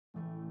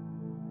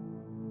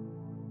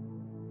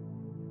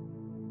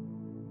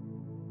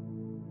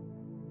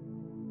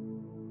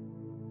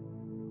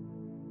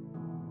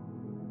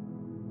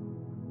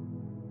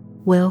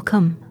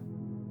Welcome,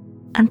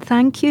 and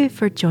thank you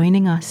for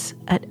joining us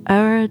at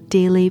Our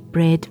Daily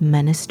Bread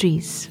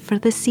Ministries for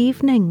this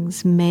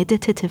evening's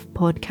meditative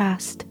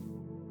podcast.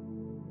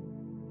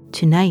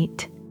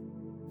 Tonight,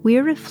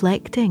 we're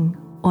reflecting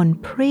on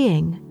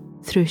praying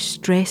through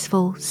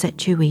stressful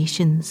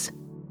situations.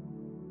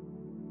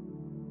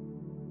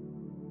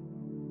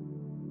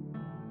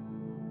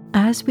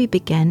 As we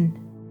begin,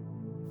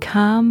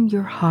 calm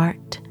your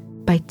heart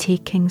by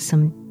taking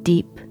some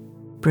deep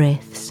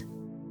breaths.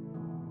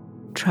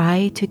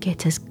 Try to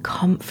get as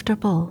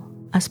comfortable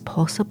as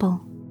possible.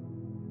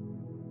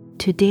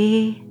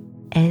 Today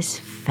is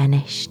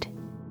finished.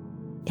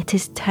 It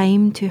is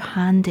time to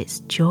hand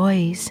its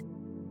joys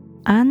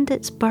and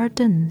its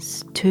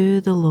burdens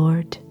to the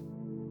Lord.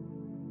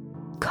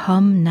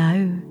 Come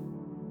now,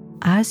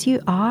 as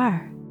you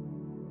are,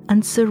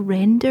 and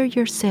surrender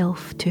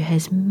yourself to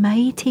His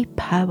mighty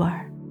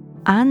power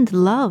and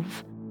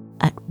love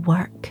at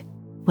work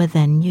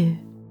within you.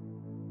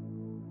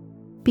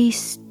 Be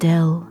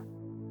still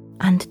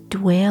and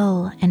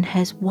dwell in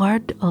His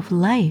word of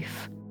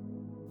life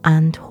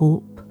and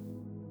hope.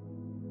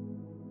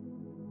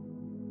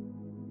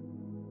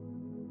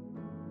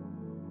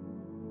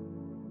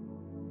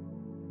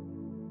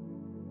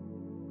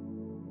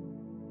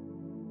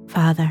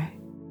 Father,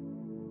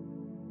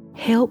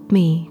 help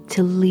me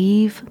to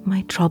leave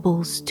my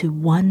troubles to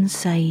one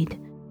side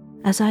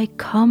as I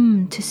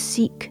come to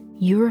seek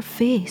your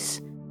face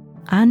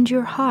and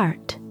your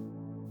heart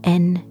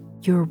in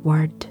your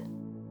word.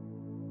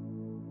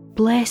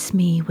 Bless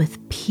me with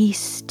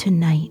peace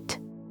tonight,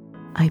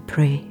 I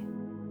pray.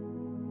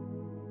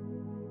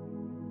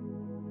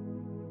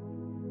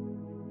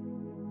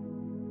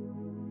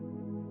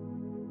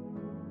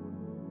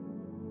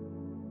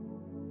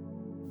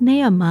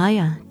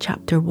 Nehemiah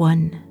chapter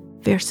 1,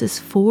 verses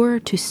 4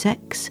 to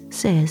 6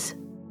 says,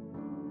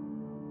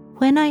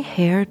 "When I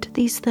heard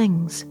these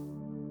things,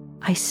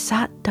 I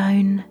sat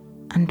down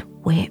and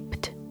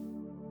wept.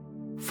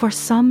 For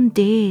some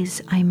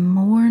days I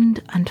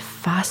mourned and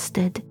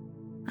fasted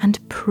and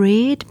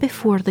prayed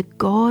before the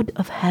God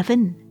of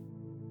heaven.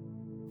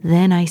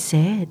 Then I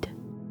said,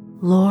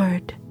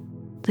 Lord,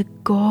 the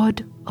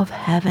God of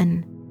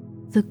heaven,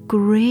 the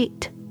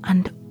great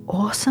and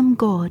awesome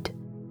God,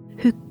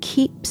 who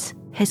keeps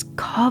His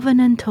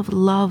covenant of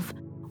love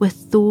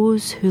with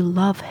those who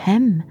love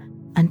Him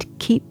and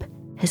keep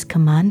His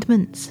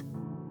commandments,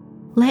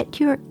 let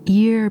your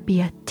ear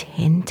be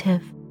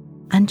attentive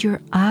and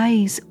your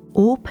eyes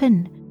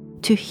open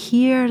to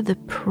hear the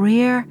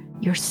prayer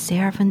your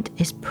servant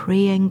is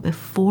praying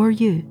before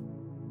you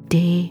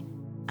day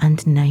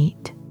and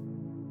night."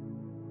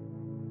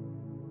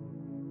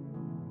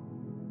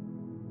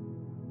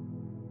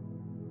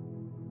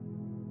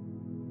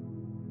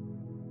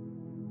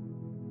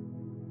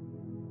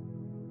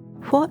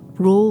 What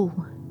role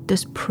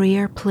does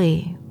prayer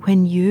play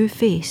when you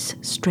face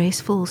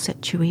stressful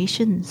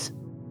situations?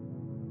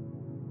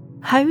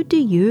 How do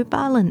you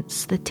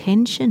balance the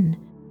tension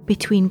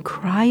between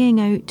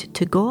crying out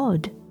to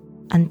God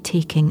and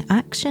taking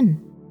action?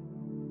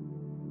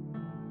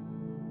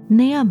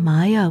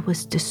 Nehemiah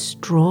was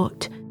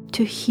distraught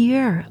to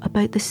hear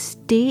about the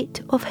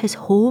state of his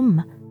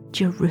home,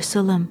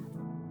 Jerusalem,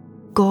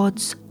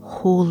 God's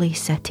holy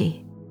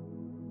city.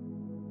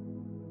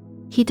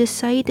 He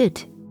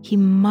decided he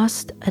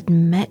must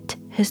admit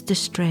his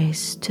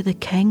distress to the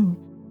king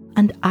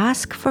and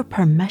ask for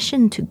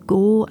permission to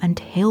go and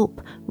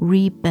help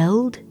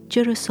rebuild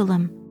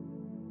Jerusalem.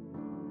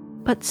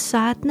 But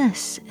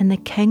sadness in the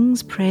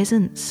king's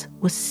presence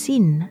was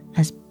seen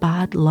as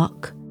bad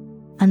luck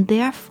and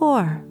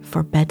therefore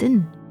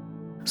forbidden,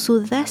 so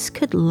this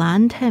could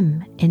land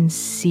him in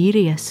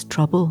serious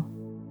trouble.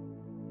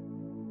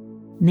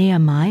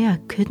 Nehemiah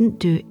couldn't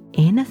do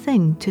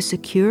anything to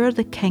secure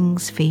the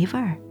king's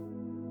favour.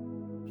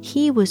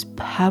 He was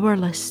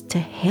powerless to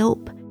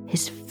help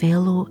his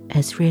fellow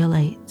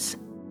Israelites.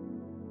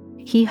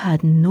 He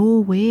had no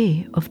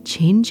way of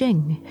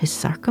changing his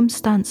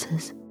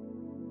circumstances.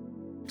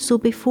 So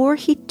before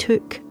he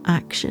took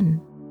action,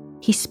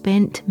 he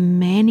spent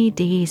many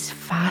days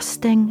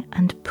fasting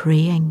and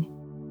praying,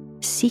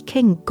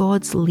 seeking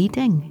God's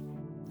leading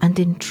and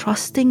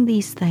entrusting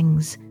these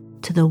things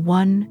to the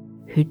one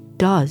who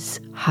does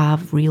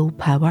have real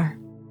power.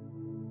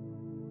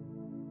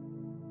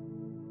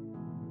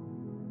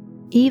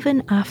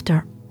 Even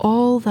after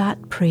all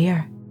that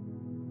prayer,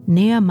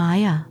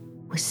 Nehemiah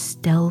was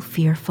still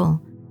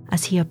fearful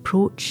as he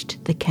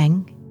approached the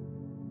king.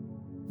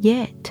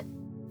 Yet,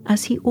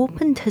 as he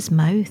opened his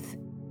mouth,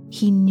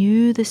 he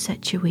knew the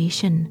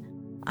situation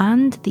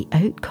and the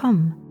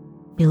outcome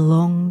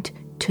belonged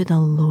to the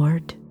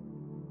Lord.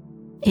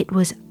 It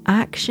was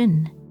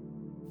action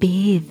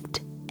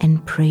bathed in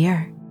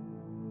prayer.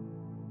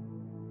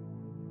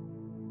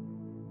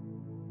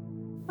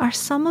 Are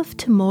some of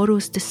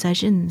tomorrow's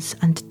decisions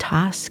and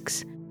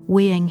tasks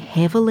weighing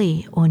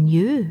heavily on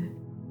you?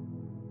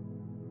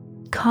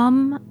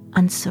 Come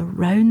and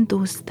surround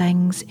those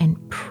things in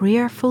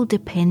prayerful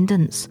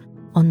dependence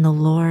on the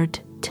Lord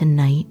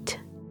tonight.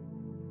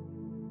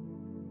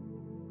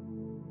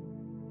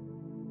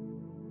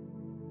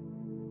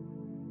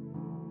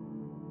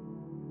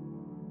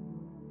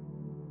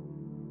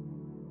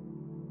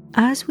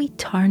 As we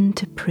turn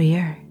to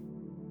prayer,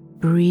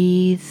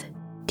 breathe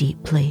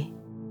deeply,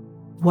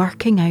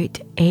 working out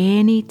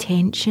any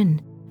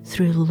tension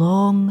through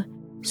long,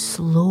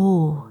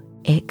 slow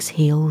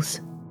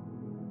exhales.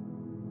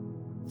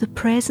 The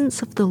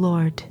presence of the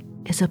Lord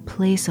is a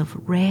place of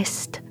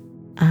rest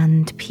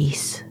and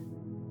peace.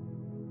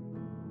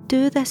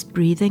 Do this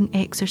breathing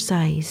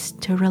exercise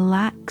to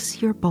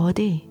relax your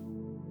body,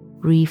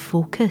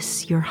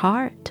 refocus your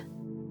heart,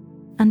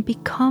 and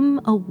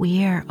become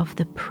aware of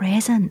the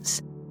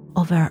presence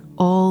of our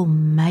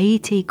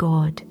Almighty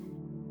God,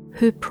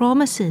 who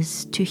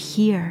promises to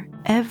hear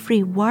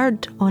every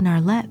word on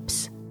our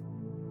lips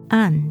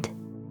and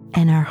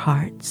in our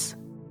hearts.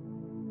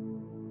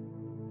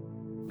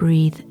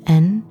 Breathe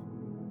in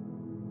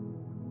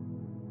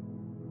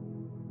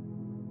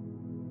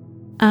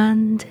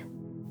and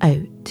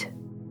out.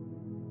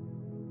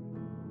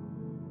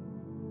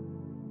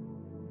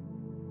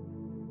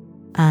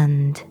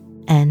 And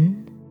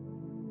in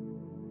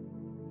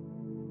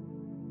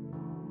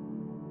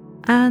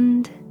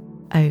and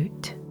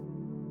out.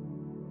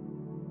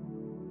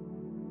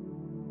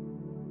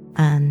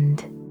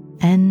 And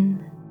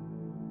in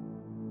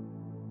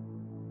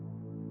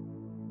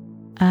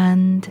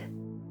and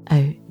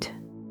out.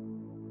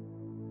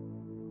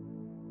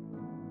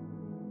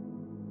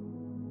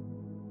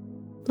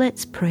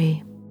 Let's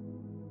pray.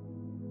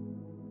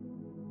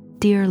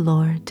 Dear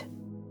Lord,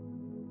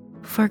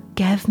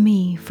 forgive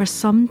me for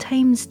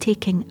sometimes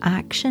taking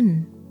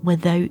action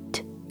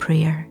without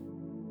prayer,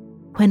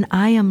 when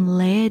I am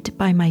led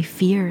by my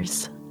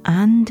fears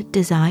and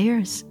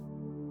desires.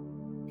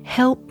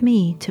 Help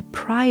me to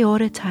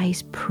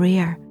prioritize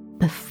prayer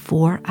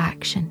before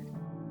action,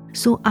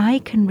 so I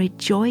can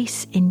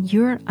rejoice in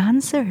your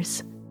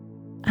answers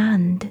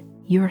and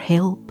your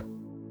help.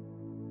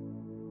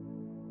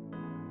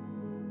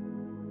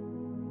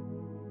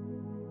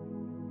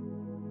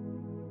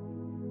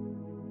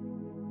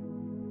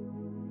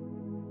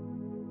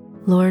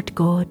 Lord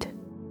God,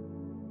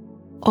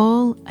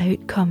 all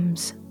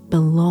outcomes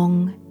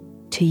belong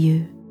to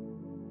you.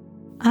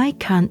 I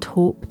can't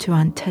hope to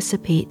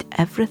anticipate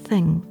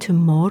everything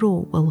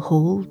tomorrow will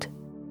hold,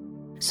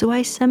 so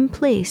I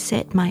simply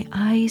set my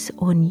eyes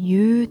on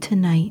you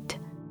tonight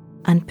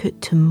and put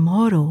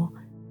tomorrow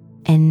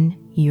in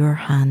your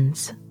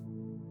hands.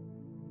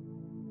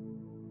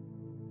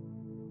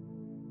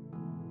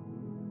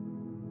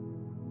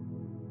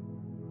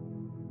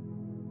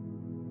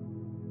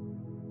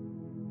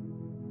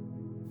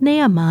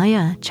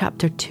 Nehemiah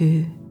chapter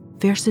 2,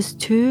 verses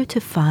 2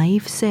 to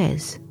 5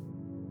 says,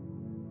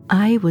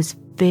 I was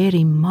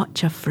very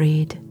much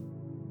afraid,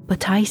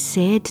 but I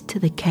said to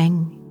the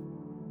king,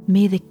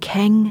 May the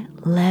king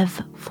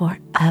live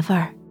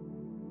forever.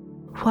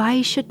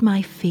 Why should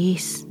my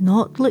face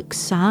not look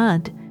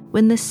sad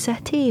when the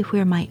city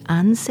where my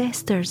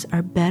ancestors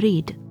are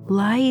buried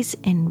lies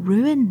in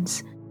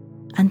ruins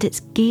and its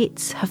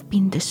gates have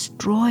been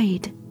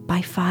destroyed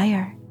by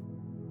fire?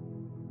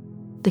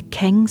 The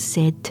king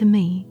said to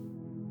me,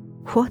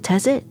 What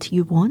is it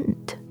you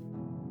want?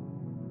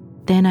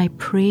 Then I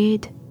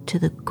prayed to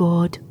the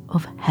God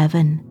of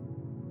heaven,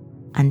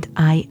 and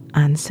I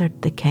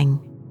answered the king.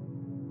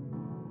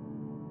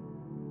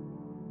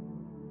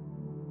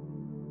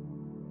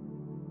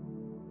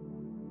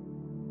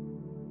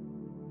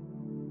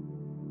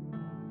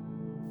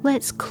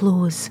 Let's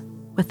close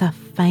with a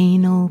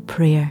final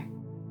prayer.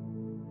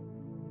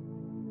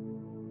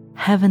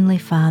 Heavenly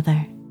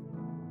Father,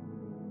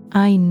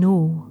 I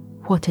know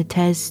what it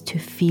is to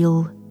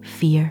feel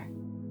fear,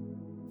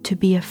 to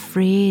be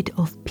afraid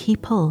of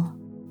people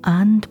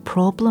and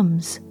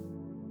problems.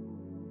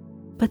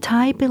 But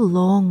I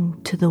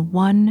belong to the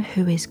one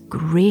who is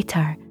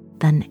greater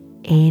than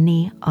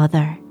any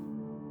other.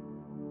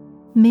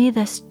 May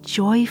this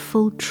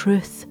joyful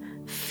truth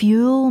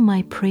fuel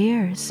my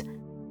prayers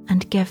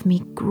and give me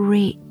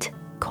great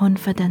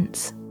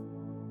confidence,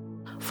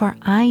 for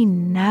I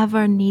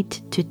never need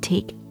to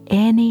take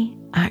any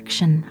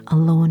action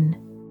alone.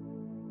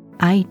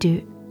 I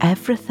do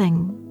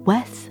everything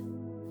with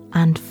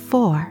and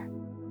for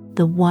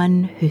the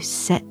one who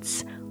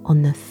sits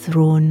on the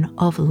throne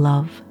of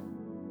love.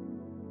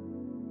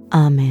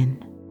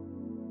 Amen.